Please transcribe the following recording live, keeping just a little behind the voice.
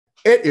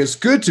It is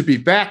good to be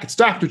back. It's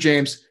Dr.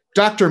 James,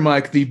 Dr.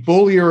 Mike, the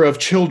bullier of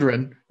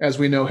children, as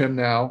we know him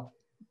now.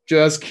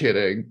 Just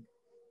kidding.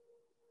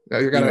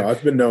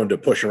 I've been known to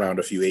push around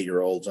a few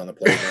 8-year-olds on the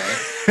playground.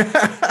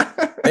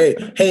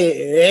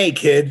 hey,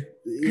 kid,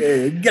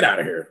 get out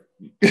of here.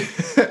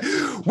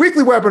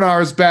 Weekly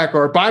webinar is back,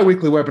 or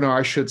bi-weekly webinar,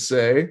 I should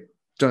say.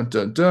 Dun,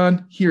 dun,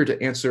 dun. Here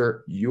to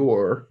answer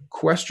your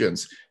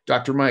questions.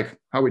 Dr. Mike,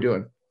 how are we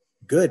doing?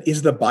 Good.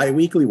 Is the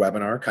bi-weekly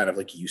webinar kind of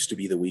like used to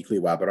be the weekly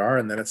webinar?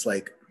 And then it's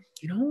like,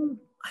 I'm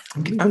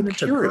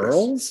curious.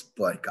 Girls,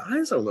 but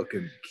guys are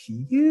looking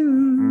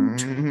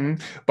cute. Mm-hmm.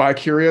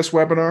 Bi-curious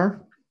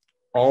webinar?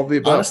 All of the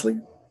above. Honestly,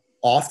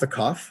 off the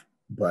cuff,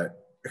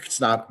 but it's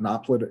not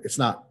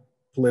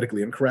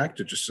politically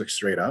incorrect. It's just like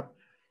straight up.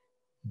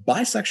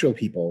 Bisexual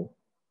people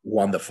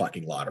won the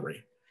fucking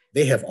lottery.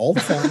 They have all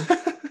the fun.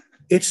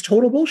 It's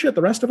total bullshit.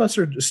 The rest of us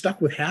are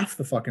stuck with half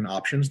the fucking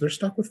options. They're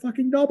stuck with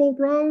fucking double,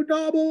 bro.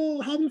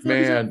 Double. How the fuck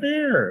is that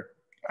fair?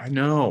 I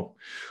know.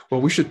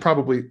 Well, we should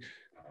probably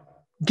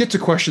get to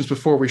questions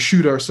before we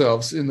shoot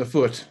ourselves in the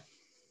foot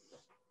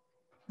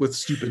with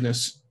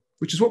stupidness,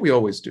 which is what we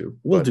always do.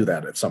 We'll do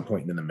that at some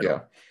point in the middle.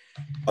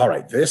 Yeah. All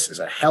right. This is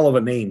a hell of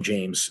a name,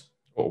 James.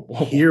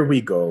 Oh. Here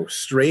we go.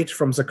 Straight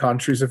from the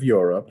countries of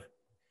Europe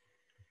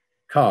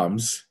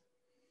comes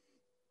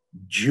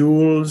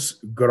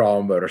Jules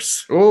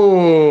Grommers.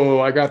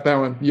 Oh, I got that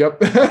one.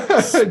 Yep.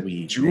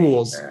 Sweet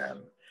Jules. Man.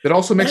 It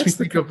also makes me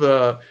think of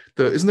the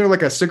isn't there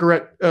like a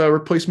cigarette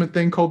replacement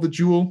thing called the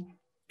Juul?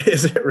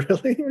 Is it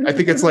really? I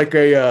think it's like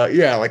a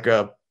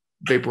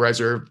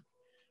vaporizer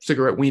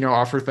cigarette wiener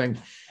offer thing.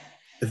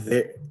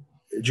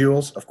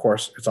 Jules, of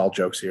course, it's all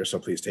jokes here, so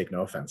please take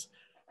no offense.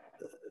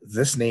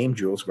 This name,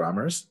 Jules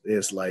Grommers,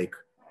 is like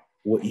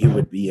what you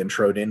would be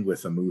introed in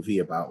with a movie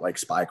about like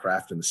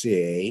spycraft and the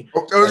CIA. I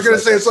was going to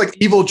say it's like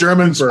evil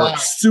German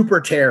super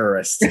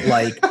terrorists,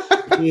 like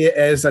he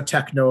is a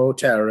techno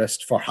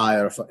terrorist for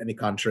hire for any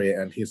country,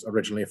 and he's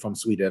originally from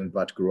Sweden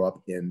but grew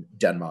up in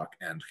Denmark,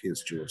 and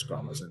he's Jules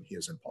Grommers, and he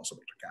is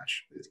impossible to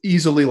catch.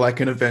 Easily like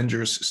an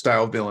Avengers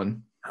style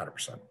villain.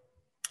 100%.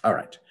 All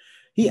right.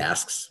 He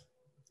asks,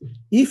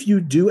 if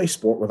you do a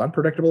sport with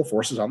unpredictable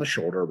forces on the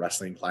shoulder,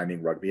 wrestling,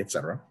 climbing, rugby,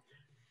 etc.,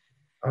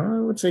 I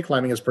would say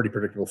climbing has pretty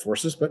predictable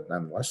forces, but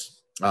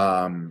nonetheless.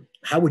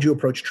 How would you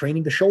approach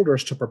training the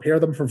shoulders to prepare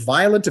them for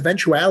violent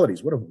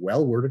eventualities? What a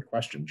well-worded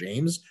question,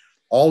 James.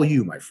 All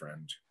you, my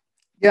friend.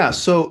 Yeah,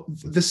 so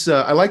this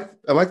I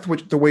like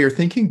the way you're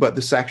thinking, but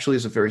this actually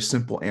is a very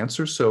simple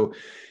answer. So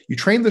you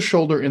train the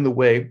shoulder in the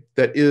way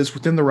that is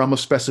within the realm of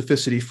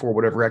specificity for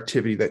whatever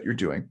activity that you're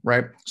doing,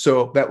 right?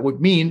 So that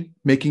would mean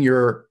making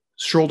your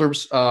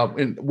shoulders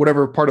in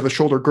whatever part of the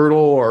shoulder girdle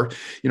or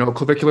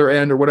clavicular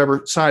end or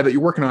whatever side that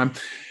you're working on,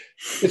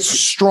 it's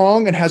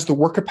strong and has the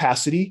work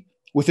capacity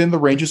within the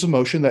ranges of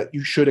motion that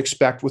you should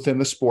expect within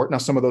the sport. Now,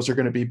 some of those are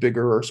going to be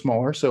bigger or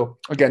smaller. So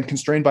again,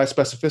 constrained by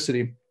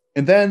specificity.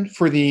 And then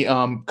for the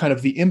kind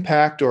of the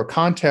impact or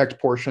contact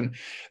portion,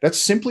 that's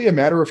simply a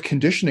matter of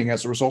conditioning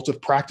as a result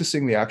of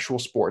practicing the actual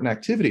sport and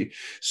activity.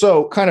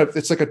 So kind of,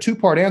 it's like a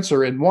two-part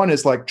answer. And one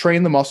is like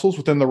train the muscles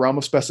within the realm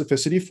of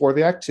specificity for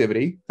the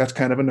activity. That's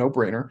kind of a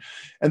no-brainer.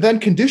 And then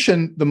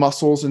condition the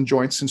muscles and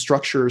joints and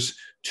structures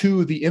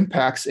to the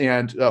impacts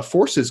and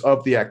forces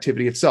of the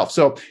activity itself.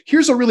 So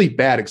here's a really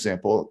bad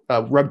example.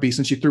 Rugby,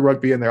 since you threw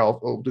rugby in there,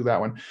 I'll do that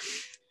one.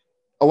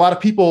 A lot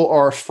of people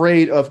are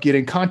afraid of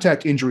getting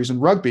contact injuries in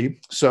rugby,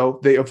 so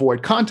they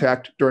avoid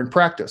contact during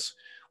practice.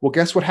 Well,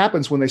 guess what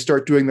happens when they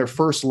start doing their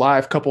first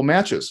live couple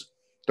matches?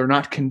 They're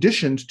not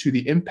conditioned to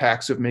the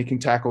impacts of making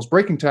tackles,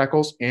 breaking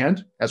tackles,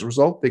 and as a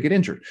result, they get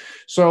injured.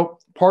 So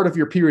part of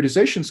your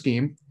periodization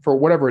scheme for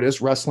whatever it is,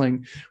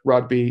 wrestling,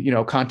 rugby,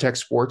 contact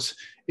sports,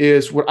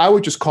 is what I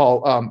would just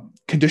call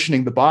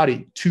conditioning the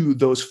body to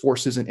those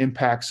forces and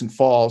impacts and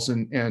falls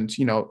and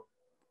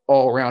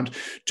all around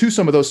to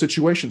some of those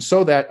situations,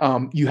 so that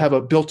you have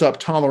a built-up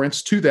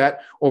tolerance to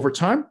that over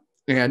time,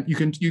 and you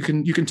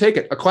can take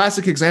it. A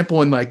classic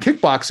example in my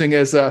kickboxing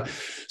is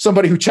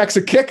somebody who checks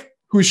a kick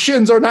whose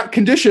shins are not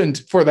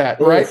conditioned for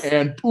that, right?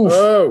 And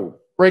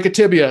break a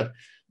tibia,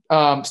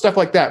 stuff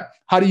like that.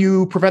 How do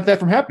you prevent that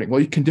from happening? Well,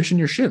 you condition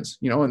your shins,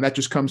 and that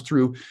just comes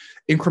through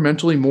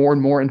incrementally more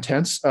and more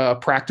intense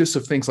practice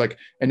of things like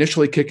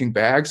initially kicking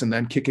bags and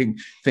then kicking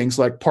things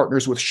like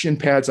partners with shin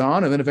pads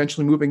on, and then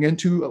eventually moving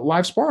into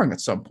live sparring at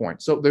some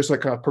point. So there's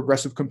like a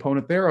progressive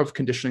component there of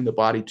conditioning the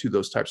body to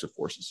those types of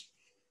forces.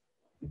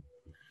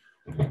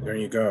 There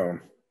you go.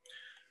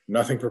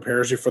 Nothing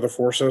prepares you for the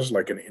forces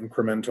like an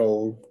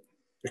incremental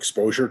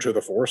exposure to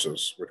the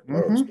forces with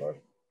blows.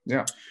 But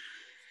yeah.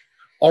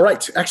 All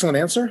right. Excellent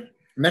answer.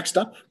 Next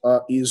up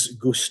is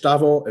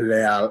Gustavo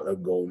Leal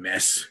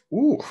Gomez.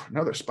 Ooh,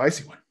 another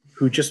spicy one.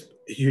 Who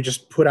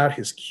just put out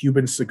his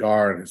Cuban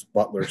cigar in his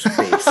butler's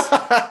face.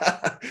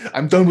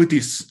 I'm done with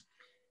this.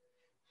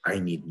 I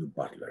need new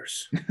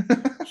butlers.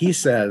 He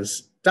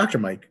says, Dr.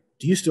 Mike,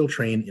 do you still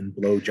train in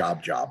blow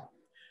job?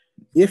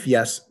 If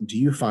yes, do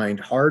you find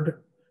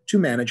hard to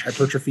manage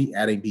hypertrophy,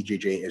 adding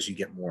BJJ as you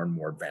get more and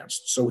more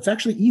advanced. So it's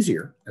actually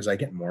easier as I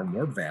get more and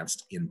more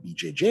advanced in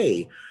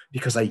BJJ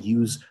because I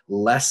use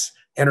less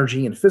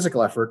energy and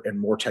physical effort and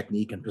more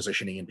technique and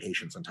positioning and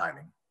patience and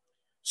timing.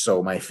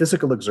 So my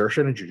physical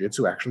exertion in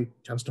jiu-jitsu actually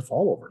tends to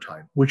fall over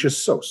time, which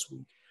is so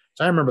sweet.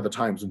 So I remember the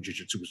times when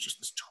jiu-jitsu was just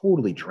this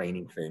totally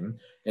draining thing.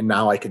 And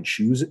now I can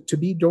choose it to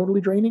be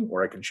totally draining,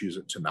 or I can choose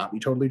it to not be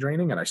totally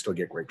draining, and I still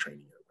get great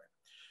training either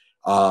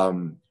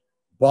way.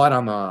 But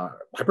on the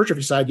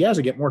hypertrophy side, yeah, as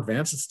I get more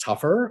advanced, it's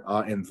tougher.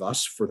 And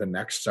thus, for the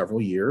next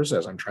several years,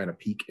 as I'm trying to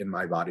peak in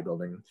my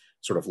bodybuilding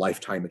sort of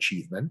lifetime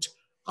achievement,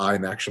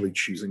 I'm actually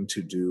choosing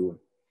to do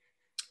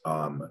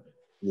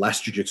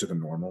less jiu-jitsu than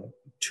normal,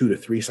 2 to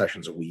 3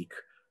 sessions a week,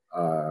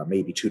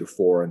 maybe 2 to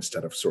 4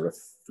 instead of sort of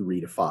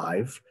 3 to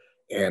 5.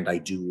 And I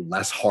do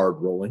less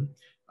hard rolling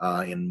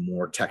and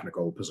more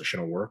technical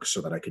positional work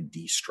so that I can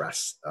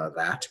de-stress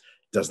that.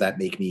 Does that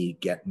make me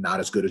get not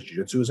as good at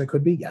jiu-jitsu as I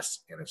could be? Yes,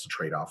 and it's a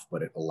trade-off,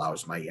 but it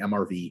allows my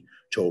MRV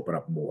to open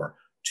up more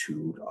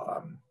to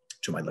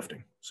my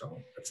lifting. So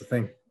that's the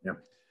thing. Yeah.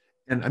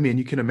 And I mean,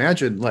 you can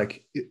imagine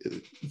like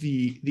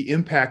the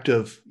impact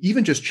of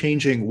even just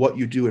changing what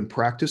you do in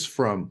practice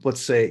from, let's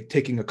say,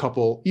 taking a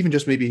couple, even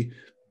just maybe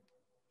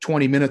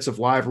 20 minutes of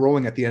live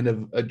rolling at the end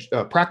of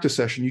a practice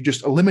session. You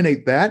just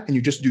eliminate that and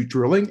you just do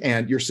drilling,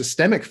 and your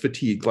systemic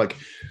fatigue like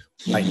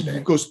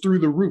goes through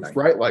the roof,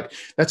 right? Like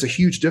that's a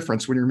huge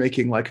difference when you're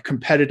making like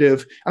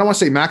competitive, I don't want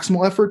to say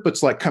maximal effort, but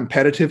it's like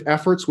competitive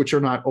efforts, which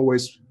are not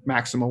always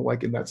maximal,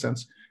 like in that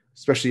sense,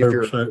 especially if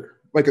 100%. you're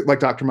like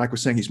Dr. Mike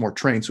was saying, he's more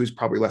trained, so he's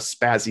probably less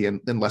spazzy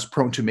and less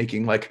prone to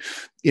making like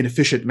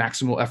inefficient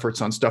maximal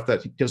efforts on stuff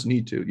that he doesn't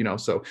need to, you know?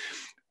 So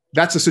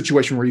that's a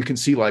situation where you can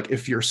see like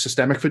if your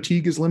systemic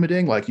fatigue is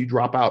limiting, like you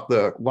drop out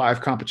the live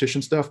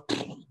competition stuff.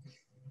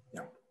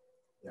 Yeah.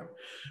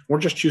 Or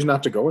just choose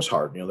not to go as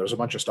hard. You know, there's a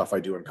bunch of stuff I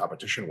do in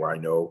competition where I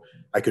know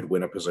I could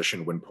win a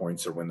position, win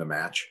points, or win the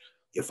match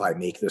if I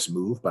make this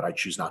move, but I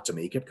choose not to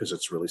make it because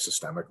it's really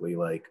systemically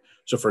like,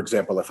 so for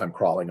example, if I'm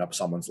crawling up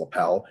someone's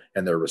lapel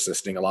and they're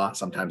resisting a lot,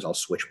 sometimes I'll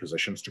switch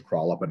positions to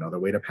crawl up another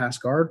way to pass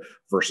guard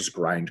versus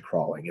grind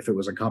crawling. If it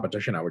was a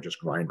competition, I would just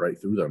grind right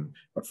through them,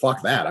 but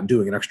fuck that. I'm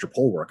doing an extra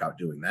pull workout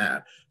doing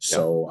that.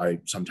 So I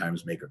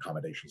sometimes make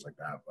accommodations like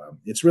that.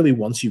 It's really,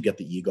 once you get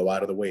the ego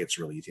out of the way, it's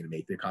really easy to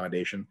make the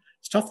accommodation.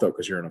 It's tough though,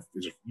 because you're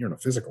in a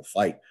physical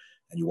fight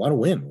and you want to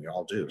win. We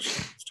all do.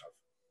 So it's tough.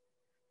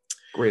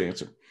 Great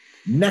answer.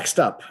 Next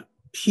up,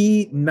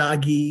 P.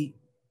 Nagi.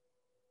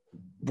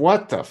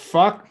 What the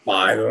fuck?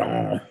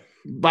 Baylant.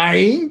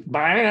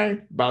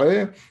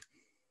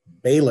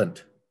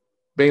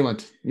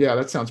 Yeah,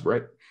 that sounds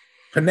right.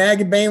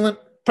 Panagi Baylant.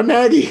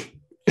 Panagi.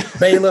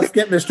 Bailiff,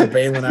 get Mr.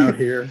 Baylant out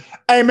here.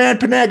 Hey man,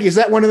 Panagi, is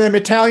that one of them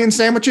Italian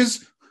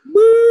sandwiches?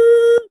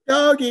 Woo,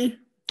 doggy.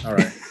 All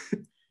right.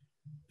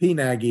 P.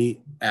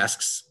 Nagi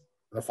asks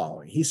the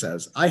following. He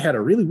says, I had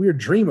a really weird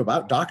dream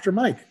about Dr.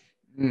 Mike.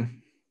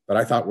 That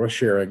I thought worth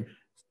sharing.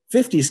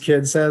 50s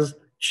kid says,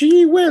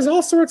 gee whiz,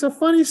 all sorts of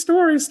funny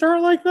stories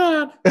start like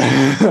that.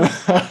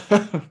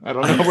 I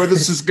don't know where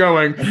this is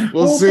going.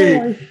 We'll see.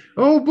 Boy.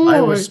 Oh boy.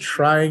 I was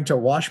trying to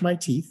wash my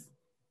teeth.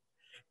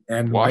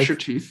 And wash your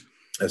teeth?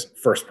 As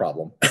first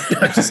problem.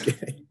 I'm just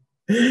kidding.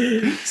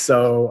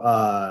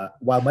 So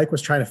while Mike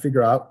was trying to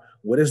figure out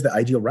what is the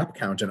ideal rep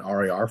count in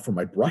RAR for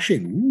my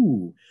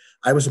brushing,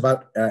 I was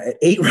about at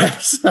 8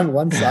 reps on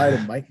one side,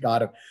 and Mike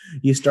got him.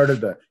 He started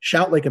to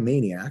shout like a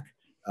maniac.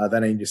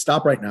 Then I need to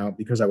stop right now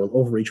because I will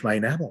overreach my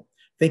enamel.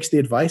 Thanks to the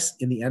advice,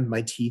 in the end,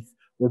 my teeth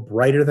were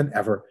brighter than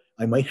ever.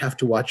 I might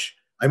have watched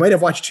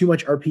too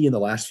much RP in the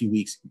last few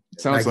weeks.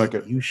 Sounds like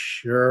it. You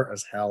sure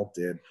as hell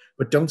did.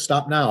 But don't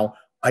stop now.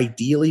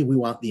 Ideally, we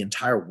want the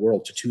entire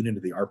world to tune into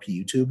the RP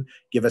YouTube,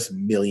 give us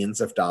millions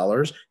of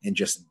dollars, and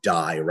just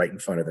die right in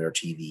front of their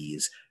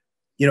TVs.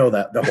 You know,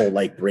 the whole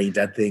like brain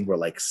dead thing where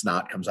like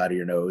snot comes out of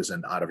your nose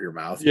and out of your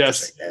mouth.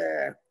 Yes.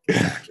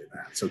 Exactly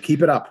that. So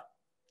keep it up.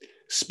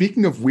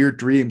 Speaking of weird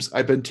dreams,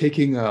 I've been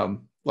taking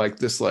like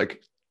this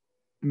like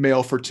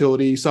male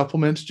fertility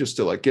supplement just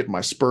to like get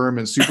my sperm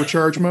in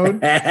supercharge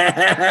mode.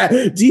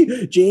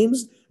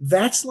 James,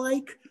 that's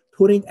like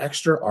putting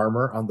extra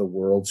armor on the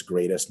world's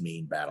greatest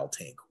main battle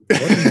tank.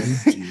 What are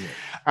you doing?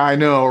 I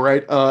know,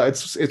 right?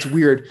 It's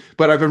weird,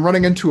 but I've been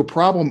running into a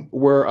problem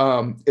where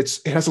it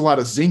has a lot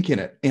of zinc in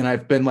it, and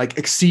I've been like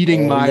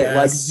exceeding my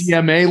like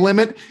ZMA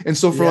limit, and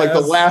so for like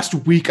the last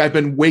week, I've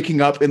been waking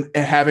up and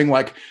having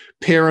like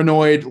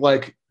paranoid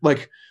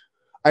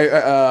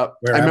I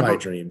remember my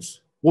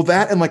dreams. Well,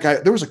 that and like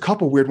there was a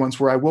couple weird ones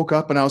where I woke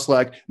up and I was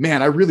like,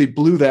 man, I really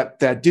blew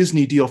that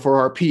Disney deal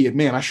for RP, and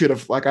man, I should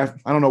have like I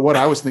don't know what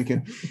I was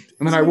thinking,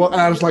 and then I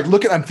was like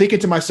I'm thinking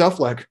to myself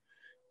like,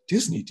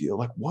 Disney deal,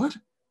 like what?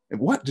 And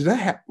what did I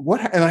have?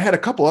 What? And I had a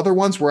couple other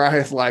ones where I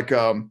had like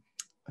I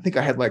think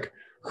I had like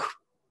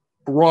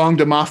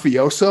wronged a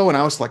mafioso, and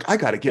I was like, I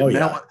got to get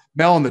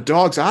Mel and the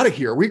dogs out of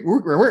here.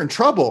 We're in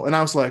trouble, and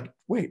I was like,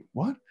 wait,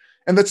 what?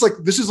 And that's like,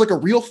 this is like a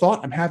real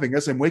thought I'm having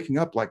as I'm waking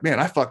up. Like, man,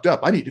 I fucked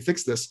up. I need to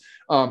fix this.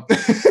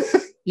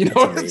 You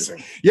know,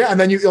 amazing. Yeah. And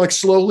then you like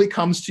slowly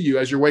comes to you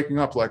as you're waking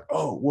up, like,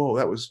 oh, whoa,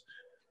 that was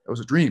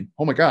a dream.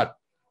 Oh my God.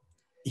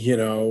 You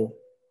know,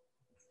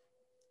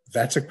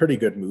 that's a pretty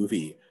good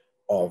movie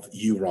of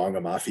you wrong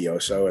a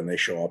mafioso and they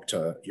show up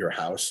to your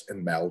house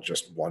and Mel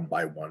just one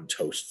by one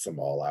toasts them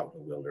all out in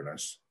the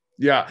wilderness.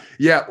 Yeah.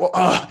 Yeah. Well,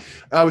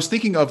 I was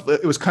thinking of,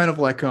 it was kind of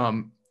like,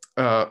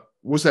 what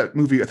was that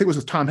movie? I think it was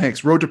with Tom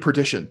Hanks, Road to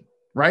Perdition,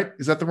 right?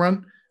 Is that the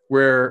one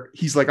where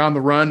he's like on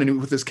the run and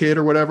with his kid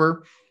or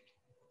whatever?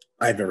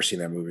 I've never seen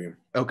that movie.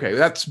 Okay.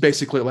 That's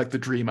basically like the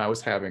dream I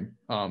was having.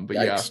 But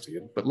Yikes, yeah,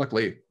 dude. but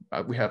luckily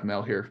we have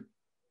Mel here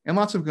and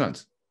lots of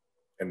guns.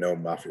 And no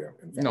mafia.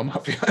 No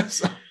mafia.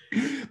 So,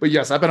 but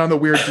yes, I've been on the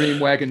weird dream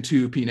wagon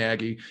too, P.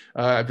 Nagy.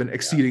 I've been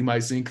exceeding my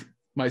zinc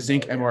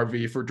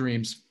MRV for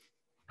dreams.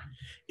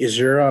 Is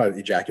your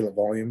ejaculate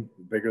volume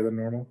bigger than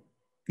normal?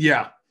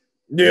 Yeah.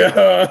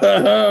 Yeah.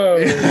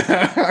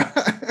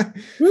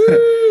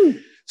 Woo!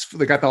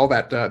 They got all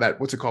that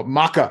what's it called?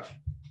 Maca.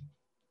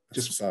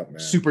 Just up, man.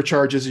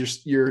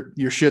 Supercharges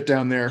your shit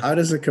down there. How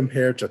does it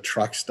compare to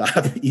truck stop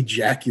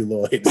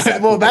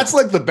ejaculoids? Well, that's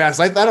like the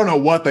best. I don't know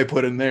what they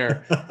put in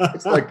there.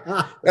 It's like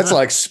that's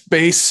like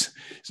space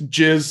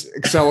jizz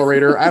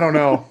accelerator. I don't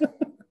know.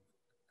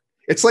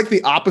 It's like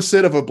the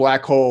opposite of a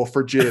black hole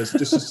for jizz.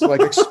 Just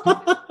like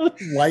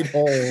white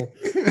hole.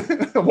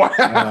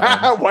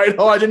 White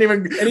hole. I didn't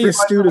even. Any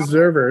astute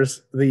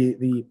observers,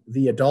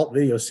 the adult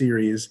video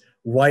series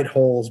White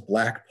Holes,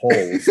 Black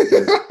Poles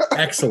is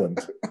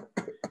excellent.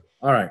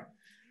 All right.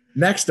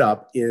 Next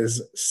up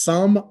is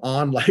some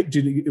online.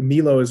 Dude,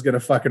 Milo is gonna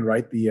fucking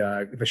write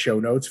the show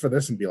notes for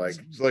this and be like,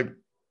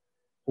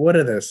 what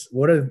of this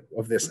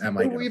am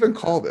I? What do we even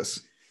call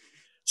this?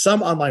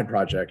 Some online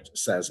project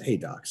says, "Hey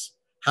docs,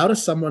 how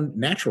does someone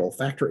natural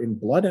factor in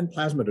blood and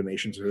plasma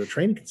donations or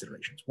training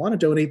considerations? Want to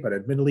donate, but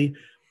admittedly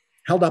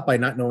held up by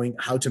not knowing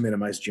how to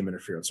minimize gym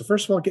interference. So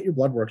first of all, get your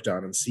blood work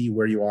done and see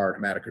where you are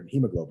in hematocrit and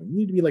hemoglobin. You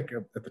need to be like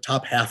at the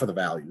top half of the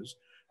values.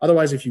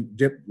 Otherwise, if you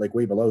dip like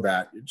way below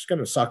that, it's going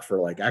to suck for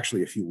like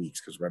actually a few weeks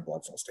because red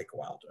blood cells take a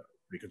while to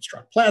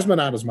reconstruct. Plasma,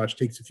 not as much,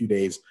 takes a few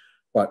days,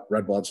 but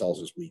red blood cells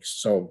is weeks.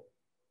 So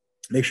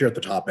make sure at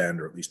the top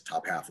end or at least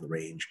top half of the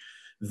range.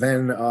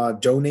 Then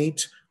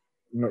donate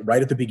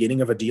right at the beginning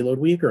of a deload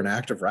week or an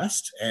active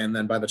rest. And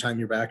then by the time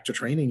you're back to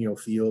training, you'll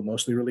feel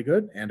mostly really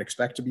good and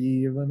expect to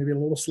be maybe a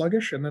little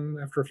sluggish. And then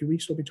after a few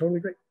weeks, it'll be totally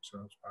great. So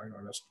that's probably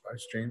our best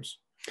advice, James.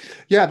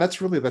 Yeah, that's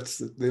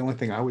the only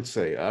thing I would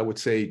say. I would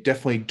say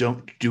definitely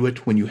don't do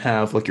it when you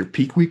have like your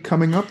peak week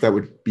coming up. That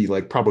would be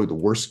like probably the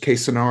worst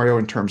case scenario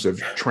in terms of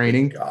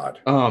training. God.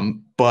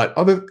 But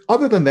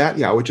other than that,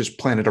 yeah, I would just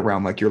plan it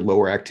around like your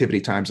lower activity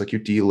times, like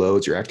your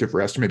deloads, your active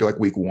rest, or maybe like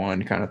week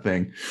 1 kind of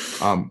thing.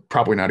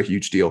 Probably not a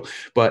huge deal,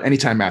 but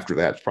anytime after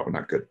that, it's probably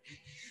not good.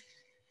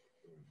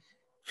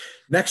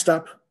 Next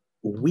up,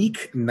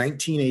 week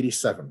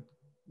 1987.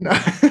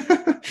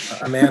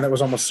 A man that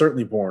was almost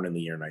certainly born in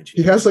the year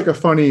 19. He has like a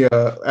funny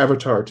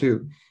avatar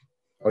too.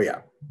 Oh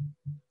yeah.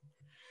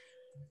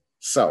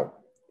 So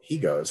he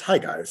goes, "Hi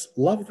guys,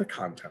 love the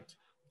content.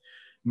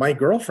 My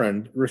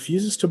girlfriend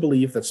refuses to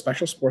believe that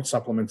special sports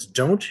supplements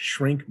don't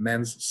shrink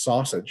men's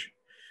sausage,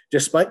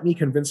 despite me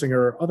convincing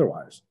her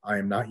otherwise. I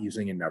am not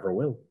using and never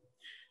will.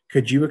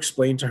 Could you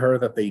explain to her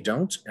that they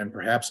don't and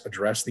perhaps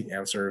address the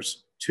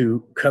answers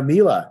to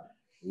Camila?"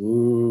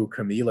 Ooh,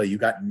 Camila, you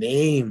got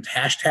named.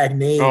 Hashtag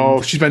named.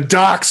 Oh, she's been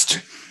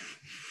doxxed.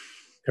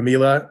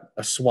 Camila,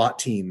 a SWAT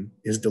team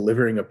is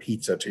delivering a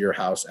pizza to your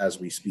house as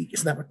we speak.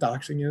 Isn't that what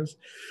doxing is?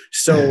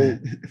 So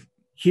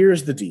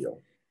here's the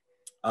deal.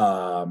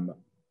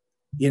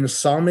 In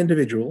some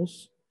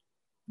individuals,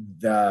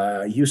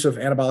 the use of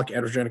anabolic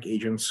androgenic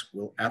agents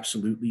will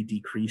absolutely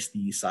decrease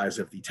the size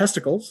of the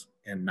testicles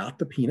and not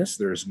the penis.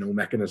 There is no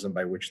mechanism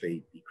by which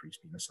they decrease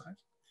penis size.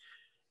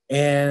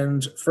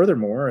 And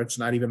furthermore, it's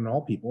not even in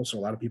all people. So a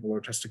lot of people,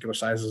 their testicular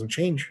size doesn't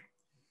change.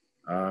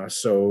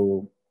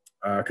 Camila,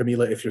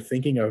 if you're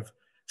thinking of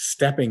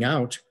stepping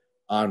out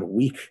on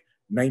week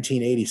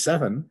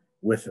 1987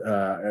 with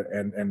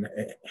and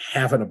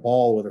having a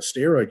ball with a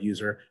steroid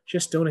user,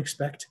 just don't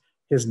expect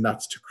his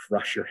nuts to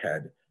crush your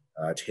head.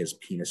 His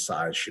penis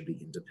size should be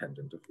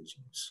independent of his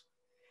use.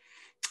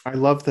 I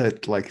love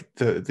that. Like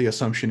the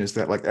assumption is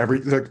that like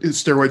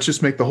steroids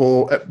just make the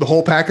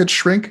whole package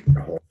shrink.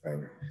 The whole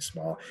thing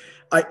small.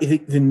 I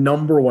think the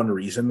number one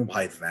reason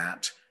why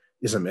that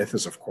is a myth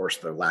is, of course,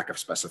 the lack of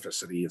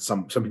specificity.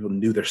 Some people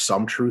knew there's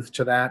some truth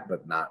to that,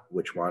 but not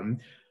which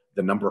one.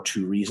 The number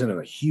 2 reason,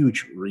 and a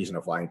huge reason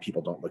of why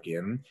people don't look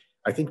in,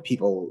 I think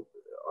people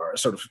are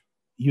sort of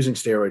using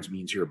steroids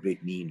means you're a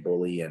big mean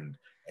bully and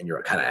you're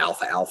a kind of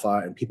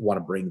alpha, and people want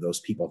to bring those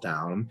people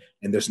down.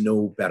 And there's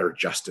no better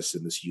justice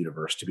in this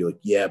universe to be like,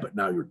 yeah, but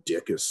now your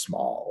dick is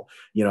small.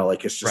 You know,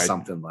 like it's just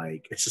something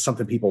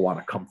people want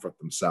to comfort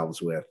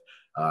themselves with.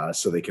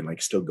 So they can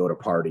like still go to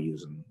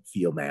parties and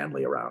feel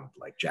manly around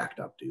like jacked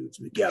up dudes.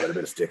 Like, yeah, but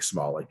his dick's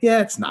small. Like, yeah,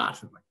 it's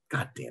not. I'm like,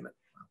 God damn it.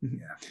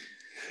 Yeah.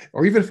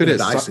 Or even if it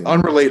is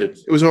unrelated,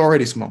 it was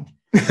already small.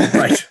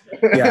 Right.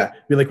 Yeah.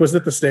 Be like, was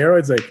it the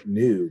steroids? Like,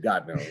 no,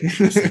 God no.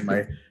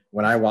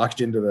 when I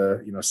walked into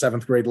the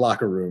 7th grade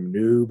locker room,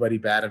 nobody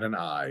batted an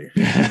eye.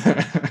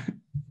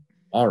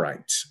 All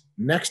right.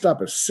 Next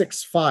up is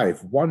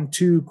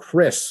 6512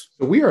 Chris.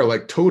 So we are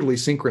like totally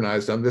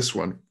synchronized on this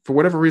one. For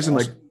whatever reason,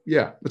 Awesome. like,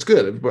 yeah, it's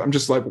good. But I'm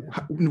just like,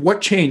 what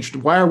changed?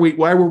 Why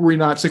were we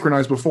not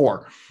synchronized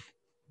before?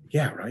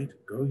 Yeah, right.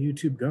 Go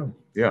YouTube, go.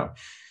 Yeah.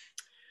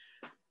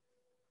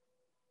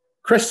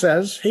 Chris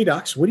says, hey,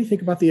 docs, what do you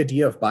think about the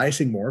idea of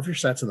biasing more of your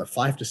sets in the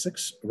 5 to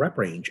 6 rep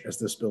range, as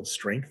this builds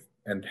strength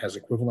and has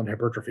equivalent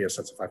hypertrophy as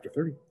sets of 5 to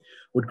 30?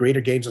 Would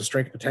greater gains of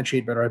strength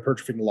potentiate better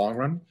hypertrophy in the long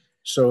run?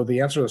 So the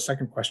answer to the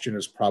second question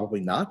is probably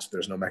not.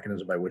 There's no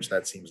mechanism by which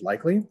that seems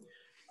likely.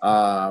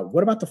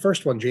 What about the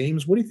first one,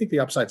 James? What do you think the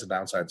upsides and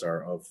downsides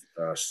are of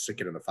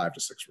sticking in the 5 to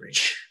 6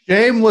 range?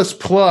 Shameless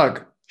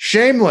plug.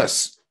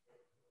 Shameless.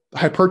 The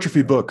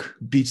hypertrophy book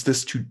beats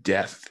this to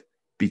death.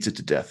 Beats it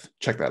to death.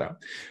 Check that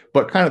out.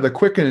 But kind of the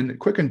quick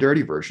and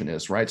dirty version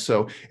is, right?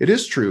 So it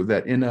is true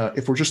that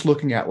if we're just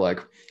looking at like,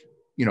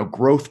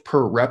 growth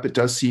per rep, it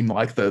does seem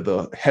like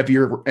the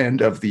heavier end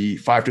of the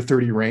 5 to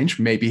 30 range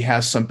maybe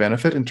has some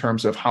benefit in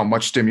terms of how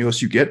much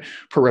stimulus you get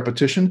per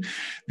repetition.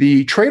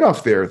 The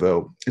trade-off there,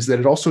 though, is that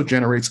it also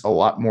generates a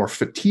lot more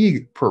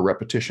fatigue per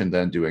repetition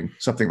than doing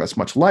something that's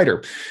much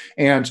lighter.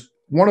 And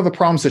one of the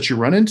problems that you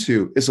run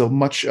into is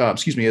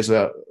is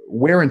a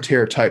wear and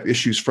tear type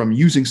issues from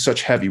using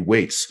such heavy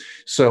weights.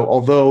 So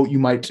although you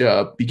might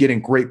be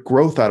getting great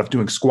growth out of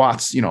doing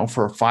squats,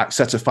 for 5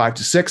 sets of 5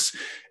 to 6,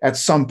 at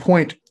some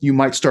point you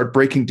might start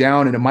breaking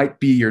down, and it might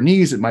be your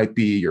knees, it might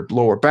be your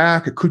lower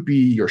back, it could be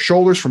your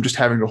shoulders from just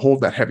having to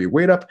hold that heavy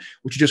weight up.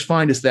 What you just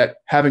find is that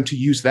having to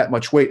use that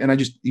much weight, and I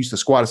just use the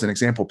squat as an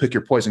example, pick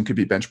your poison, could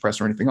be bench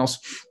press or anything else.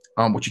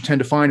 What you tend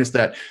to find is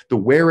that the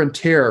wear and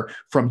tear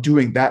from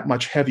doing that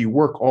much heavy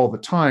work all the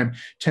time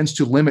tends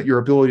to limit your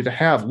ability to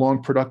have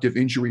long, productive,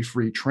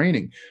 injury-free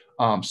training.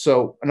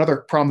 So another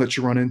problem that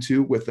you run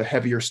into with the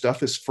heavier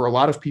stuff is, for a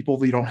lot of people,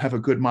 they don't have a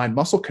good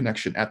mind-muscle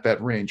connection at that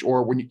range,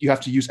 or when you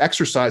have to use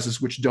exercises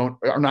which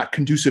are not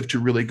conducive to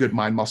really good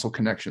mind-muscle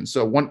connection.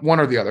 So one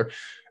or the other.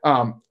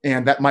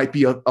 And that might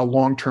be a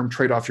long-term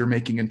trade-off you're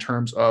making in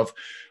terms of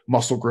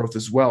muscle growth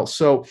as well.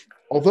 So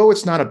although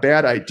it's not a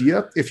bad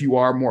idea if you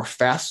are more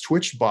fast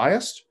twitch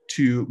biased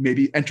to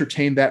maybe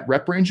entertain that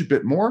rep range a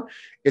bit more,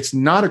 it's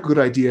not a good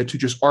idea to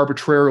just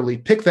arbitrarily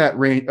pick that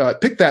range,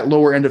 pick that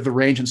lower end of the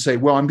range and say,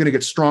 well, I'm going to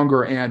get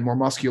stronger and more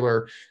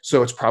muscular,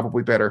 so it's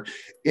probably better.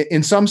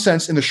 In some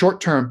sense, in the short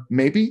term,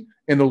 maybe.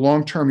 In the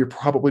long term, you're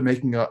probably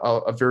making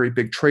a very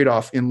big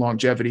trade-off in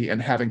longevity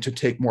and having to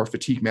take more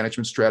fatigue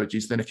management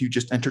strategies than if you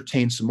just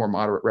entertain some more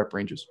moderate rep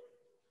ranges.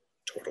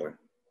 Totally.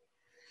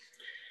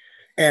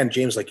 And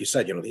James, like you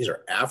said, these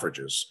are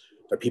averages,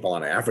 that people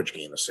on average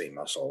gain the same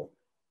muscle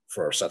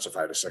for sets of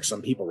 5 to 6.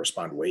 Some people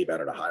respond way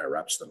better to higher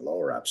reps than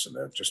lower reps. And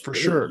just for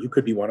sure, you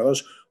could be one of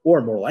those,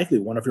 or more likely,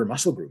 one of your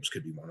muscle groups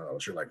could be one of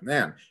those. You're like,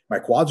 man, my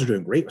quads are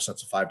doing great with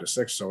sets of 5 to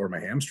 6. So are my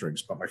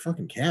hamstrings, but my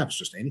fucking calves,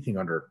 just anything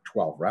under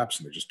 12 reps,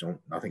 and they just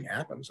nothing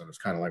happens. And it's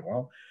kind of like,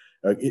 well,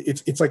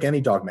 it's like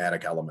any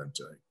dogmatic element.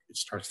 It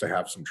starts to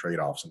have some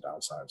trade-offs and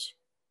downsides.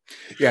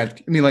 Yeah,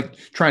 I mean, like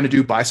trying to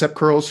do bicep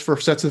curls for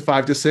sets of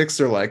 5 to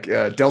 6, or like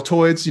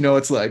deltoids.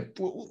 It's like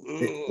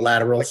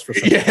laterals for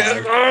sets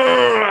of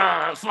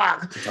 5.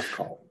 Fuck. It's a tough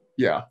call.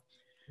 Yeah.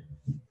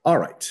 All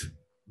right,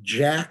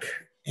 Jack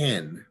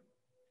N.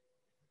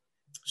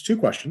 There's 2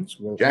 questions.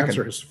 We'll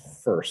answer his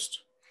first,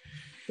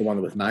 the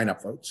one with 9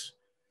 upvotes.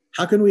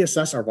 How can we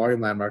assess our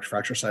volume landmarks for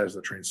exercises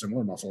that train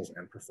similar muscles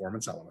and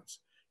performance elements?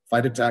 If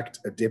I detect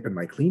a dip in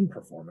my clean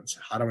performance,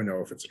 how do I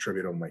know if it's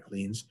attributable to my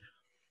cleans,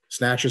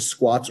 snatches,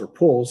 squats, or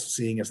pulls,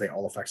 seeing as they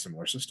all affect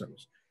similar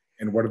systems?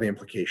 And what are the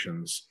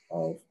implications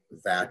of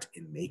that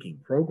in making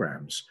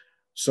programs?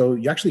 So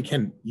you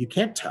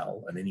can't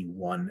tell on any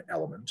one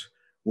element.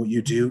 What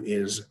you do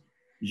is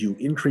you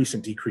increase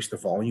and decrease the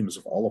volumes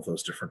of all of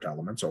those different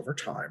elements over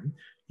time.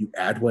 You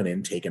add one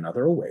in, take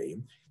another away,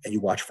 and you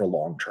watch for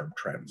long-term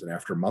trends. and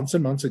after months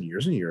and months and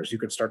years, you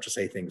can start to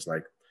say things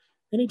like,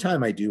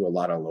 anytime I do a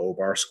lot of low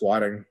bar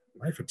squatting,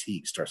 my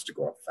fatigue starts to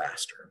go up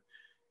faster.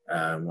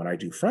 When I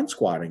do front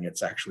squatting,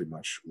 it's actually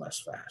much less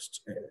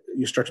fast.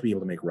 You start to be able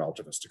to make a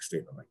relativistic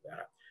statement like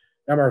that.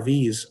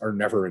 MRVs are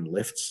never in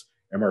lifts.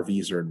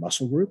 MRVs are in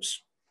muscle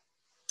groups.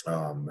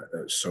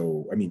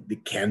 So, I mean,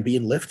 it can be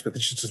in lift, but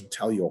this just doesn't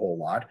tell you a whole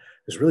lot,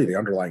 because really the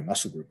underlying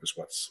muscle group is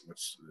what's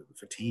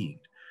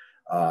fatigued.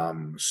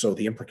 So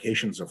the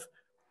implications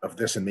of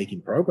this in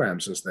making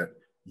programs is that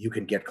you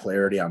can get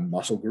clarity on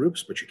muscle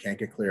groups, but you can't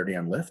get clarity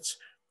on lifts.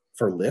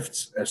 For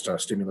lifts, as to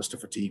stimulus to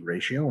fatigue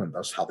ratio, and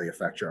thus how they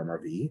affect your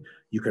MRV,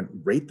 you can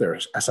rate their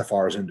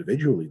SFRs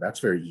individually. That's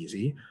very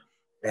easy.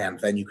 And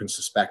then you can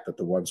suspect that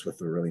the ones with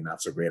the really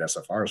not so great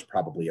SFRs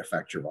probably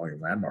affect your volume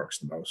landmarks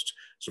the most.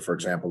 So for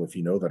example, if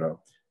you know that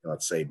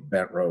let's say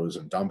bent rows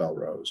and dumbbell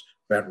rows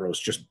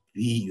just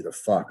beat you the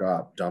fuck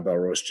up, dumbbell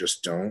rows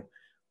just don't,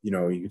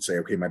 you could say,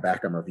 okay, my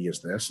back MRV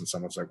is this. And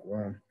someone's like,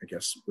 well, I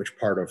guess which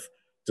part of,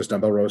 does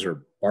dumbbell rows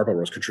or barbell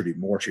rows contribute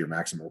more to your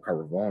maximum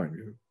recovered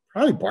volume?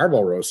 Probably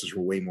barbell rows is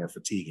way more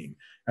fatiguing.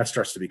 That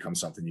starts to become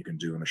something you can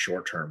do in the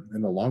short term.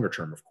 In the longer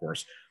term, of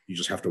course, you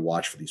just have to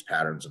watch for these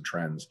patterns and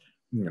trends.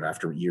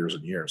 After years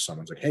and years,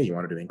 someone's like, hey, you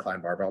want to do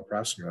incline barbell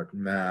press? And you're like,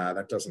 nah,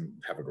 that doesn't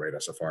have a great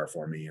SFR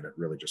for me. And it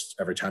really just,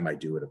 every time I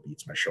do it, it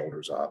beats my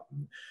shoulders up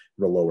and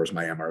it lowers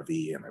my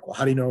MRV. And like, well,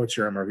 how do you know it's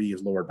your MRV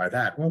is lowered by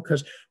that? Well,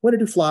 because when I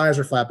do flies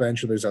or flat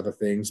bench or those other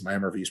things, my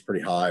MRV is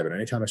pretty high. But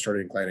anytime I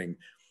started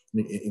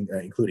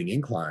including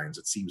inclines,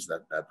 it seems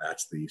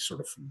that's the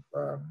sort of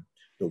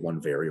the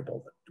one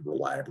variable that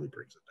reliably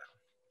brings it down.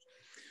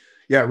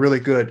 Yeah, really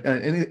good.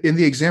 And in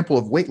the example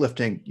of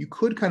weightlifting, you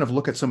could kind of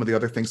look at some of the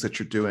other things that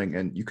you're doing,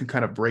 and you can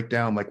kind of break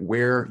down like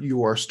where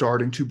you are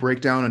starting to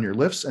break down on your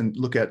lifts and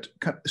look at.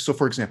 So,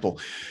 for example,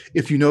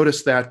 if you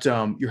notice that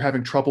you're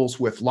having troubles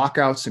with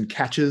lockouts and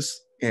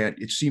catches, and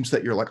it seems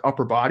that your like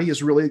upper body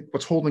is really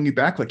what's holding you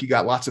back. Like you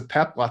got lots of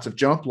pep, lots of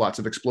jump, lots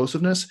of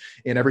explosiveness,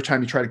 and every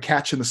time you try to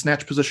catch in the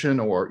snatch position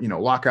or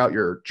lock out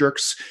your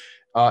jerks,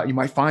 you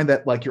might find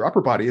that like your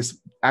upper body is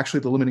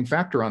actually the limiting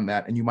factor on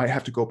that. And you might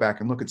have to go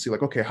back and look and see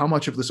like, okay, how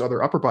much of this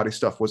other upper body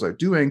stuff was I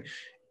doing,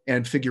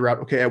 and figure out,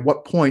 okay, at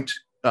what point,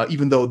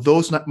 even though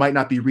those might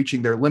not be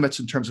reaching their limits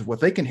in terms of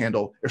what they can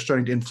handle, they're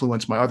starting to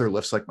influence my other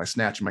lifts, like my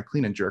snatch and my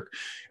clean and jerk.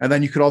 And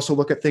then you could also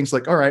look at things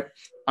like, all right,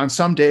 on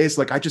some days,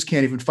 like I just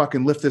can't even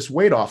fucking lift this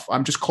weight off.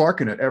 I'm just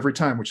clarking it every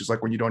time, which is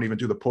like when you don't even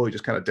do the pull, you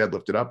just kind of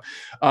deadlift it up.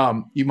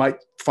 You might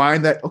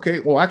find that, okay,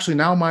 well, actually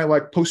now my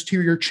like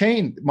posterior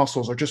chain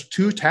muscles are just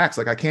too taxed.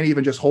 Like I can't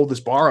even just hold this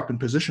bar up in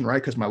position,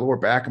 right? Because my lower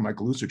back and my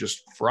glutes are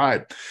just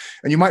fried.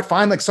 And you might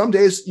find like some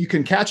days you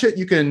can catch it,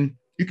 you can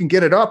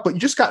get it up, but you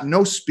just got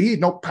no speed,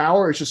 no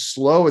power. It's just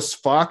slow as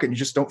fuck, and you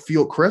just don't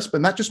feel crisp.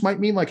 And that just might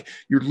mean like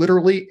you're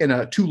literally in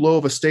a too low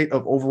of a state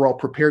of overall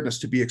preparedness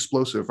to be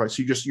explosive, right?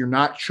 So you're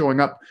not showing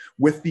up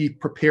with the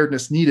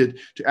preparedness needed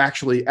to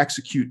actually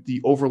execute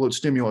the overload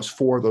stimulus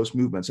for those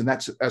movements. And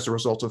that's as a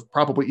result of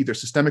probably either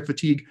systemic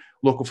fatigue,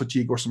 local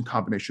fatigue, or some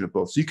combination of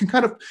both. So you can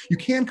kind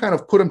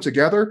of put them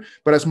together.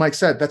 But as Mike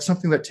said, that's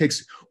something that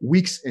takes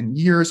weeks and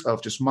years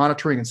of just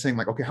monitoring and saying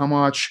like, okay, how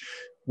much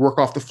work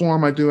off the floor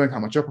am I doing? How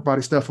much upper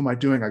body stuff am I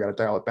doing? I got to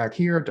dial it back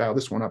here, dial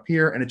this one up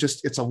here. And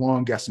it's a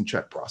long guess and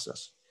check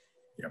process.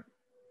 Yeah.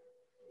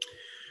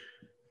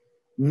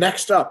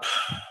 Next up,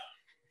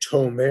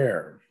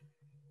 Tomer.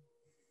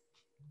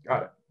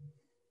 Got it.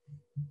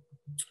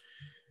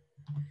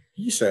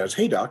 He says,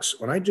 hey, docs,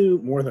 when I do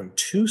more than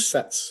 2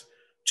 sets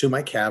to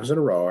my calves in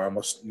a row, I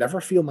almost never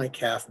feel my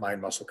calf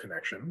mind muscle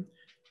connection.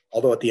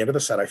 Although at the end of the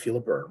set, I feel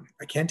a burn.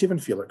 I can't even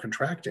feel it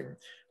contracting.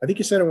 I think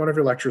you said in one of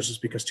your lectures is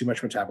because too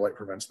much metabolite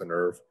prevents the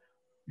nerve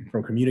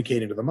from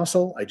communicating to the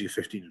muscle. I do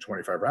 15 to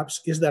 25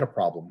 reps. Is that a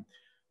problem?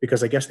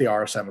 Because I guess the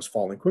RSM is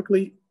falling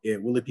quickly.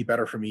 Will it be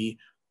better for me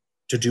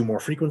to do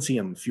more frequency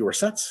and fewer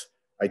sets?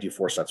 I do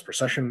 4 sets per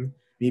session,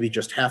 maybe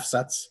just half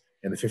sets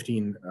in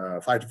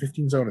the 5 to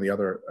 15 zone and the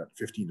other at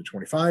 15 to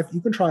 25.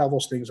 You can try all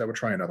those things. I would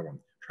try another one.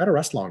 Try to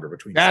rest longer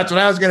between That's sets.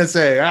 what I was going to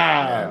say.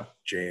 Yeah,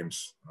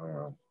 James.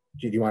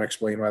 Do you want to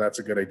explain why that's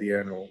a good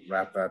idea, and we'll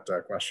wrap that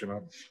question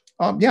up?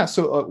 Yeah.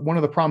 So one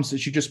of the problems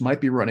that you just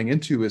might be running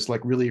into is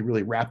like really,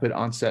 really rapid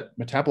onset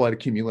metabolite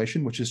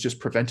accumulation, which is just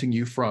preventing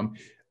you from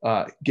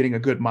getting a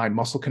good mind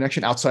muscle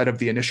connection outside of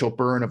the initial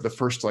burn of the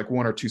first like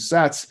 1 or 2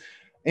 sets.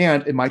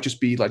 And it might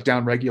just be like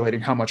down regulating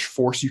how much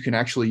force you can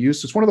actually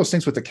use. So it's one of those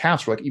things with the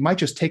calves where like you might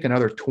just take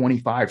another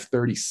 25,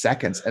 30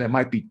 seconds, and it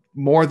might be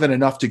more than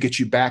enough to get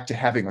you back to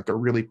having like a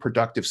really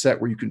productive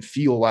set where you can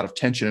feel a lot of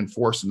tension and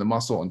force in the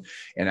muscle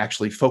and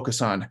actually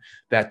focus on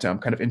that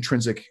kind of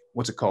intrinsic,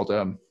 what's it called?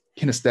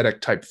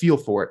 Kinesthetic type feel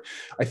for it.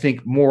 I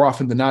think more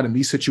often than not in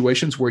these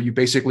situations where you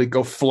basically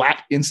go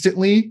flat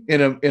instantly in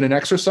an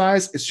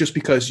exercise, it's just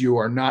because you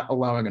are not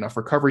allowing enough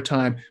recovery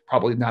time,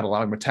 probably not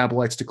allowing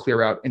metabolites to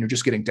clear out, and you're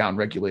just getting down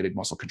regulated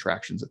muscle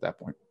contractions at that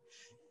point.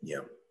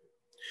 Yeah.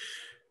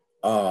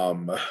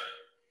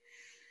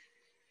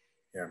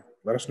 Yeah.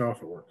 Let us know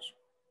if it works.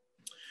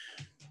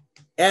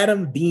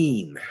 Adam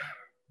Bean.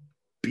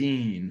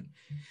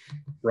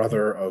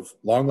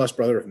 Long lost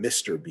brother of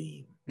Mr.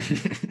 Bean.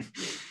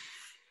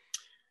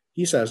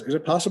 He says, is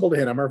it possible to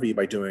hit MRV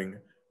by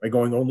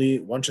going only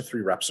 1 to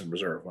 3 reps in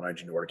reserve when I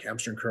do Nordic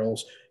hamstring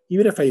curls?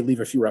 Even if I leave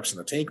a few reps in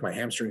the tank, my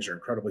hamstrings are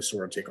incredibly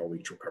sore and take all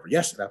week to recover.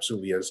 Yes, it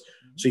absolutely is.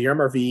 So your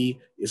MRV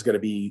is going to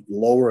be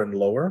lower and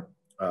lower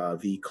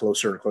the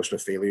closer and closer to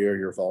failure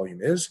your volume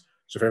is.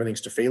 So if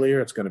everything's to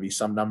failure, it's going to be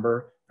some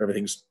number. If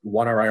everything's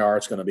 1 RIR,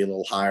 it's going to be a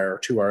little higher,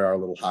 2 RIR, a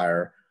little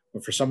higher.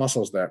 But for some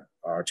muscles that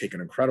are taking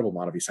an incredible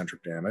amount of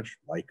eccentric damage,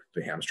 like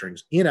the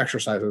hamstrings, in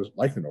exercises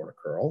like the Nordic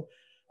curl,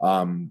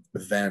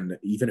 then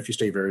even if you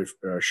stay very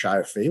shy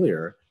of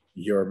failure,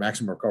 your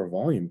maximum recovery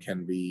volume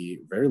can be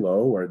very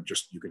low, or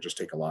you could just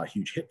take a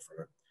huge hit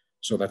from it.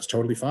 So that's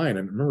totally fine.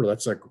 And remember,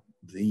 that's like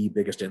the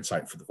biggest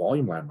insight for the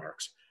volume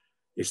landmarks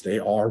is they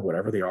are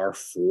whatever they are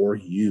for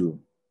you,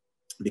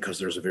 because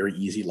there's a very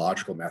easy,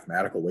 logical,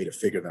 mathematical way to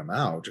figure them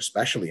out,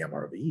 especially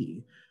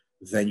MRV.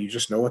 Then you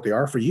just know what they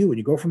are for you and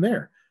you go from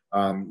there.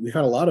 We've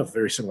had a lot of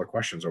very similar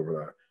questions over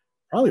the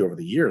probably over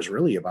the years,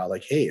 really, about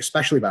like, hey,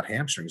 especially about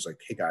hamstrings, like,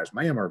 hey guys,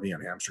 my MRV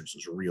on hamstrings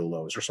is real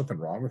low. Is there something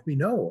wrong with me?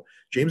 No.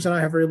 James and I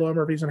have very low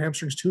MRVs on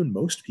hamstrings too, and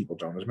most people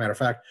don't. As a matter of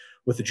fact,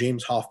 with the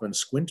James Hoffman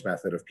squint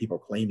method of people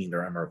claiming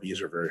their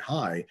MRVs are very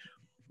high,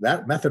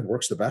 that method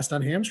works the best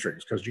on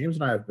hamstrings, because James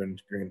and I have been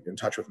in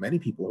touch with many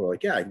people who are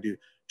like, yeah, I can do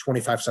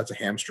 25 sets of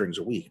hamstrings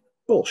a week.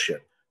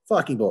 Bullshit.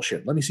 Fucking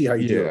bullshit. Let me see how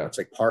you do it. It's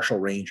like partial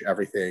range,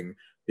 everything,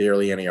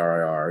 barely any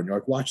RIR. And you're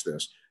like, watch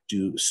this.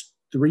 Do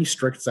 3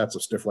 strict sets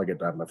of stiff-legged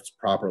deadlifts,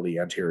 properly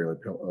anteriorly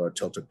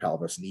tilted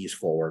pelvis, knees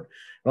forward.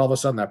 And all of a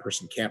sudden, that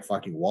person can't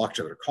fucking walk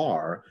to their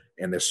car,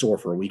 and they're sore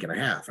for a week and a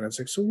half. And it's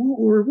like, so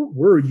what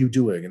were you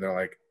doing? And they're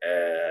like,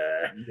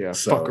 Yeah,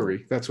 so,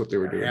 fuckery. That's what they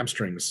were doing.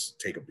 Hamstrings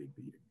take a big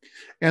beating.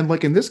 And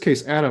like in this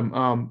case, Adam,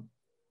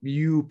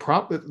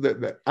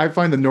 I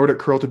find the Nordic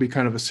curl to be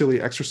kind of a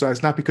silly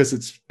exercise, not because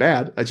it's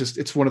bad.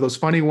 It's one of those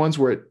funny ones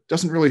where it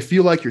doesn't really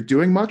feel like you're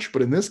doing much,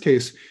 but in this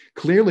case,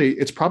 clearly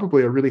it's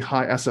probably a really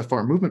high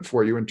SFR movement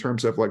for you in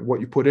terms of like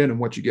what you put in and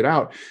what you get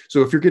out.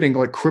 So if you're getting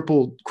like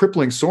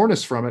crippling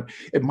soreness from it,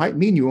 it might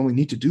mean you only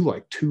need to do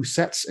like 2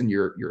 sets and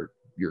you're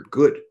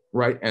good.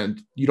 Right.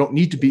 And you don't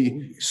need to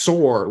be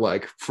sore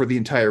like for the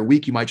entire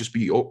week. You might just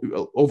be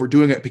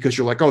overdoing it because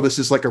you're like, oh, this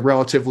is like a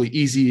relatively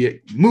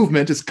easy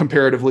movement. It's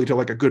comparatively to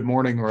like a good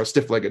morning or a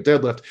stiff-legged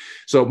deadlift.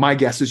 So my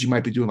guess is you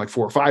might be doing like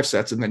 4 or 5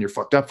 sets and then you're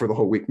fucked up for the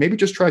whole week. Maybe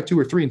just try 2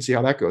 or 3 and see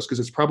how that goes, because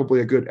it's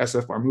probably a good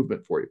SFR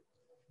movement for you.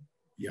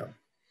 Yeah.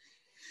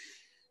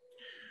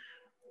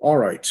 All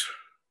right.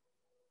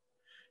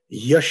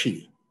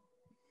 Yoshi.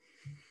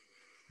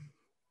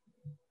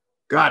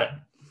 Got it.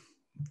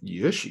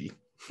 Yoshi.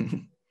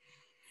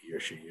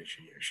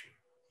 Yoshi.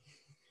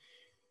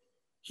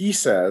 He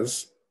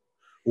says,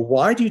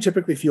 why do you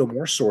typically feel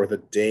more sore the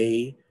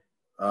day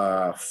 /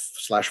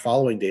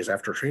 following days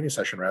after a training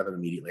session rather than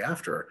immediately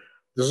after?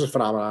 This is a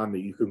phenomenon that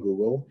you can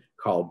Google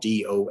called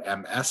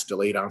DOMS,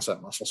 delayed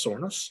onset muscle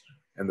soreness.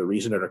 And the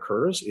reason it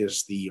occurs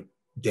is the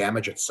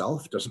damage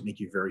itself doesn't make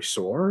you very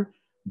sore,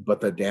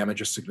 but the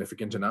damage is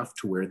significant enough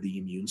to where the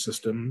immune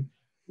system,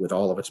 with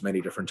all of its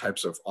many different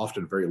types of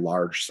often very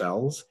large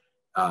cells,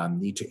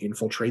 need to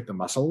infiltrate the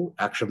muscle,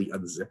 actually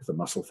unzip the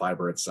muscle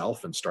fiber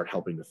itself and start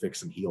helping to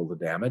fix and heal the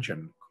damage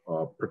and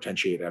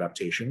potentiate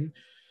adaptation.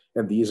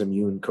 And these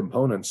immune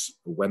components,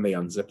 when they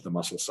unzip the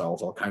muscle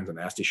cells, all kinds of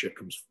nasty shit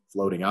comes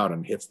floating out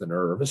and hits the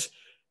nerves.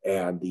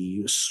 And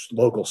the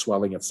local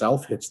swelling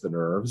itself hits the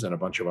nerves and a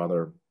bunch of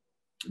other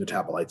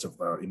metabolites of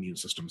the immune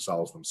system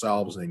cells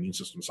themselves, and the immune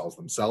system cells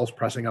themselves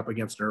pressing up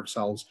against nerve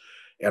cells.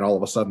 And all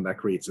of a sudden that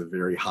creates a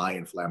very high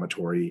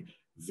inflammatory,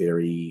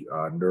 very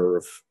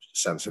nerve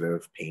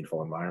sensitive,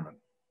 painful environment.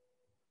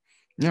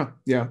 Yeah.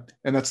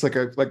 And that's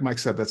like Mike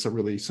said, that's a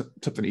really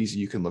something easy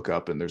you can look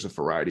up, and there's a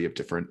variety of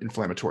different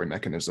inflammatory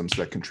mechanisms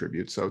that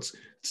contribute. So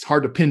it's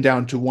hard to pin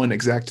down to one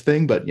exact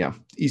thing, but yeah,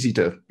 easy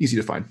to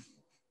find.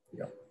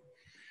 Yeah.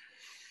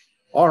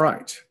 All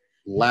right.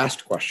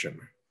 Last question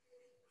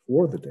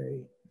for the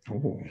day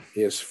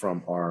is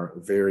from our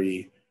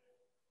very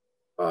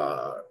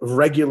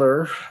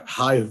regular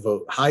high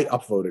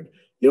upvoted.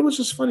 You know what's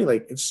just funny?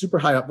 Like, it's super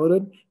high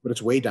upvoted, but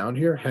it's way down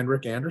here.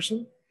 Henrik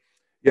Anderson.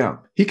 Yeah,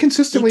 he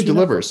consistently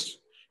delivers.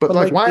 But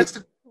like, why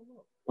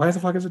the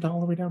fuck is it all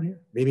the way down here?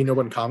 Maybe no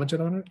one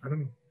commented on it. I don't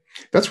know.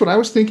 That's what I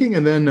was thinking.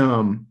 And then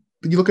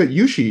you look at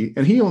Yushi,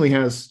 and he only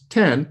has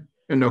 10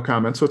 and no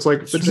comments. So it's like,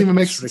 it doesn't even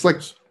make sense. It's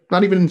like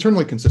not even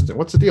internally consistent.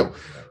 What's the deal?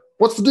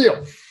 What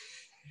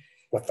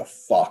the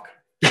fuck?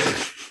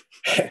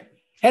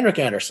 Henrik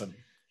Anderson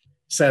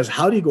says,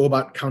 how do you go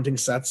about counting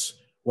sets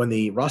when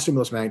the raw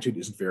stimulus magnitude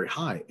isn't very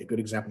high? A good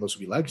example of this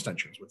would be leg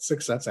extensions. With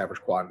 6 sets,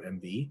 average quad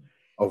MV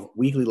of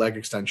weekly leg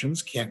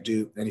extensions, can't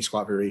do any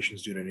squat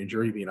variations due to an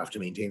injury, be enough to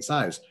maintain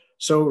size.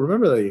 So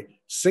remember, the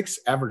 6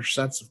 average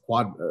sets of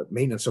quad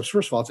maintenance. So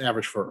first of all, it's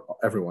average for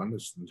everyone.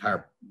 This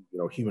entire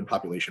human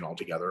population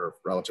altogether of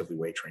relatively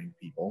weight-trained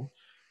people.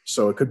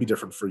 So it could be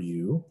different for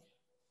you.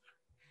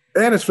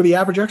 And it's for the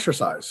average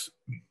exercise.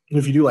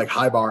 If you do like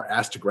high bar,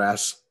 ass to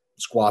grass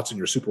squats and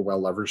you're super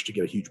well leveraged to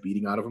get a huge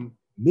beating out of them,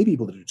 maybe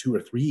able to do 2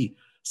 or 3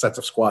 sets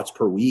of squats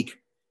per week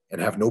and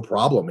have no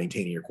problem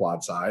maintaining your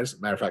quad size.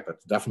 Matter of fact,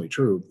 that's definitely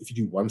true. If you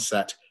do 1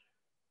 set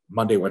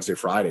Monday, Wednesday,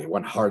 Friday,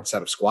 1 hard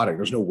set of squatting,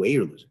 there's no way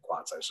you're losing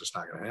quad size. It's just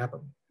not going to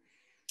happen.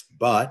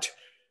 But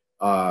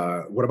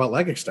what about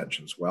leg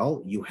extensions?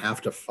 Well, you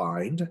have to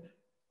find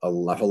a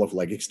level of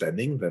leg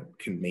extending that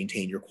can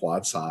maintain your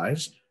quad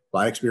size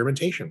by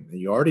experimentation.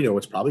 And you already know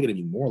it's probably going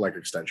to be more leg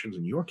extensions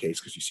in your case,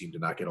 because you seem to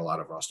not get a lot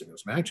of raw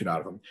stimulus magnitude out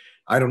of them.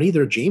 I don't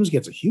either. James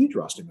gets a huge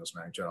raw stimulus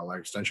magnitude out of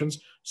leg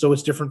extensions, so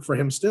it's different for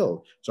him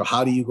still. So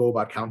how do you go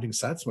about counting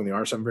sets when the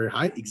RSM very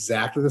high?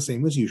 Exactly the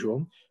same as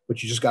usual,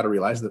 but you just got to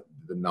realize that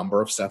the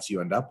number of sets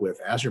you end up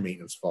with as your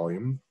maintenance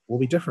volume will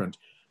be different.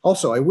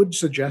 Also, I would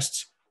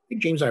suggest, I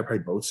think James and I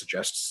probably both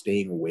suggest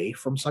staying away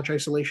from such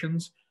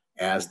isolations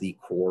as the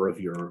core of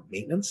your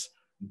maintenance,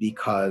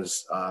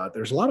 because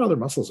there's a lot of other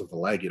muscles of the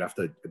leg you'd have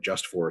to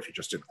adjust for if you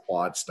just did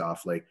quad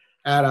stuff, like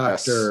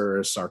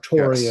adductors,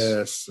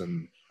 sartorius,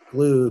 and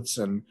glutes,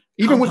 and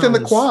Even within the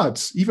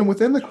Compounds.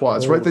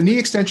 quads, right? The knee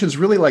extension is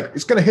really like,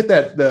 it's going to hit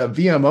the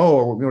VMO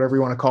or whatever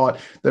you want to call it,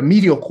 the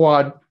medial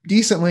quad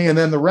decently. And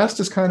then the rest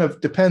is kind of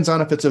depends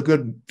on if it's a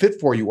good fit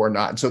for you or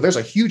not. And so there's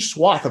a huge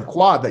swath of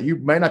quad that you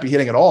might not be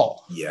hitting at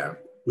all. Yeah.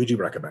 We do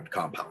recommend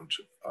compound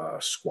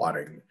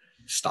squatting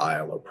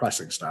style or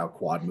pressing style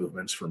quad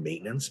movements for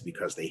maintenance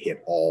because they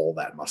hit all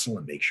that muscle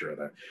and make sure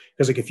that,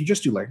 because like if you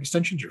just do leg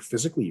extensions,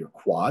 your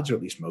quads, or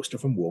at least most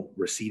of them, will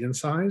recede in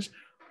size.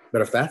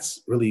 But if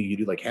that's really, you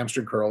do like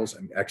hamstring curls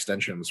and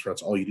extensions,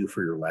 that's all you do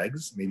for your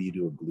legs, maybe you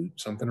do a glute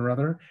something or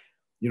other,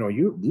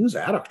 you lose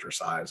adductor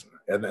size.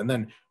 And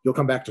then you'll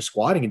come back to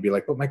squatting and be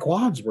like, but my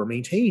quads were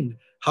maintained.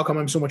 How come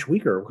I'm so much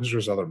weaker? Because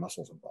there's other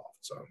muscles involved.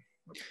 So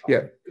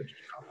yeah.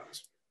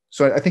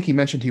 So I think he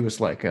mentioned he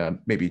was like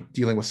maybe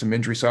dealing with some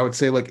injury. So I would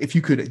say like if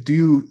you could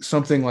do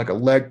something like a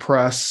leg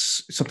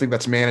press, something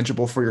that's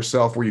manageable for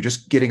yourself, where you're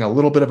just getting a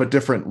little bit of a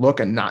different look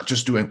and not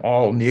just doing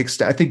all knee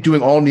I think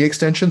doing all knee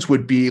extensions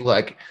would be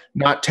like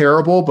not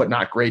terrible, but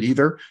not great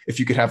either. If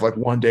you could have like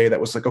one day that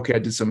was like, okay, I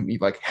did some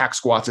like hack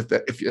squats if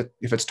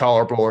it's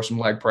tolerable, or some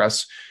leg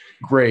press,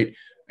 great.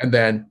 And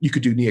then you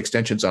could do knee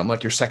extensions on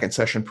like your second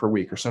session per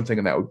week or something,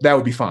 and that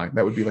would be fine.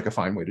 That would be like a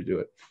fine way to do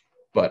it.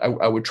 But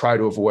I would try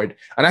to avoid.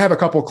 And I have a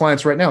couple of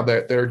clients right now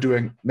that they're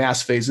doing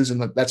mass phases,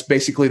 and that's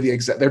basically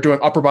they're doing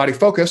upper body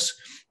focus,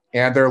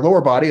 and their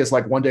lower body is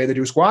like one day they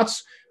do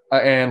squats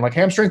and like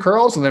hamstring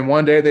curls, and then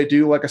one day they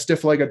do like a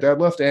stiff legged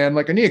deadlift and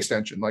like a knee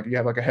extension. Like you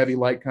have like a heavy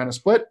light kind of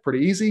split,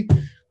 pretty easy.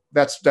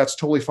 That's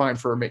totally fine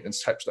for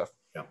maintenance type stuff.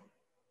 Yeah.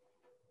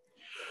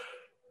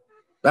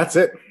 That's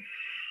it.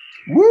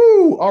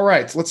 Woo! All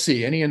right. Let's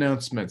see. Any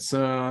announcements?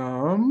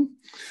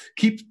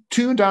 Keep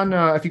tuned on,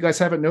 if you guys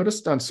haven't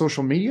noticed, on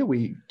social media,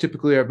 we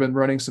typically have been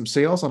running some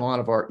sales on a lot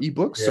of our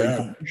ebooks. Yeah. So you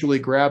can usually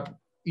grab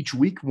each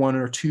week 1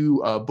 or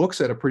 2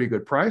 books at a pretty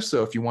good price.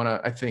 So if you want to,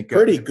 I think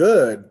pretty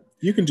good.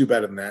 You can do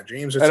better than that,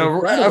 James. It's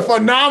a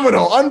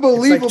phenomenal,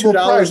 unbelievable it's like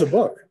 $2 price. A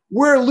book.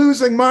 We're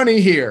losing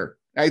money here.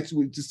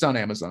 It's on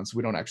Amazon, so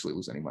we don't actually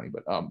lose any money.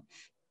 But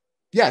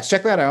yeah,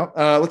 check that out.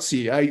 Let's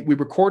see. We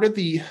recorded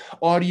the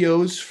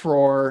audios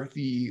for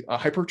the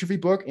hypertrophy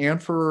book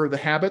and for the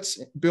habits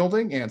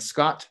building, and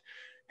Scott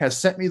has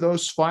sent me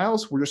those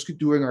files. We're just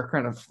doing our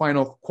kind of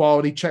final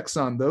quality checks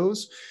on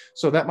those.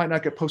 So that might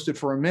not get posted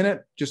for a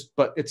minute,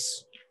 but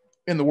it's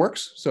in the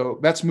works. So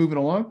that's moving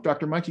along.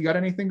 Dr. Mike, you got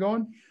anything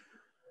going?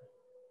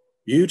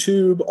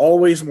 YouTube,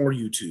 always more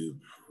YouTube.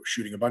 We're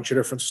shooting a bunch of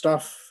different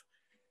stuff.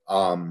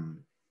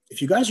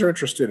 If you guys are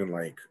interested in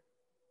like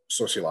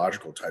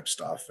sociological type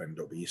stuff and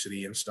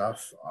obesity and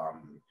stuff,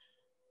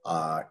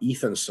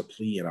 Ethan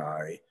Suplee and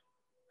I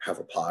have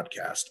a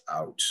podcast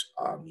out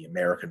on the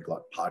American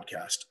Glut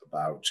podcast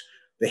about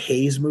the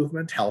Hayes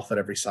movement, health at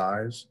every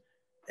size.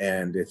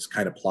 And it's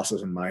kind of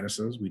pluses and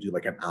minuses. We do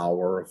like an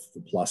hour of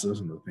the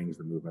pluses and the things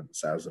the movement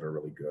says that are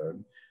really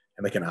good,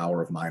 and like an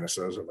hour of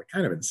minuses of like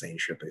kind of insane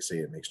shit they say.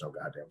 It makes no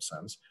goddamn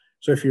sense.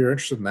 So if you're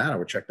interested in that, I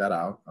would check that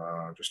out.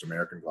 Just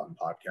American Glutton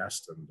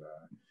podcast, and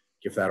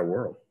give that a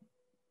whirl.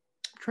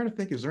 I'm trying to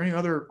think, is there any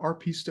other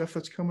RP stuff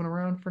that's coming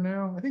around for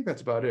now? I think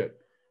that's about it.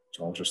 It's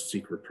all just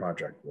secret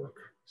project work.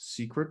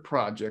 Secret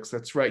projects.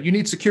 That's right. You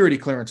need security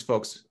clearance,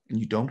 folks, and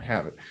you don't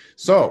have it.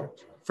 So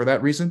for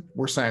that reason,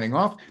 we're signing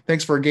off.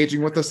 Thanks for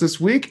engaging with us this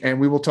week, and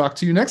we will talk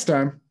to you next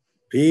time.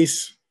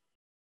 Peace.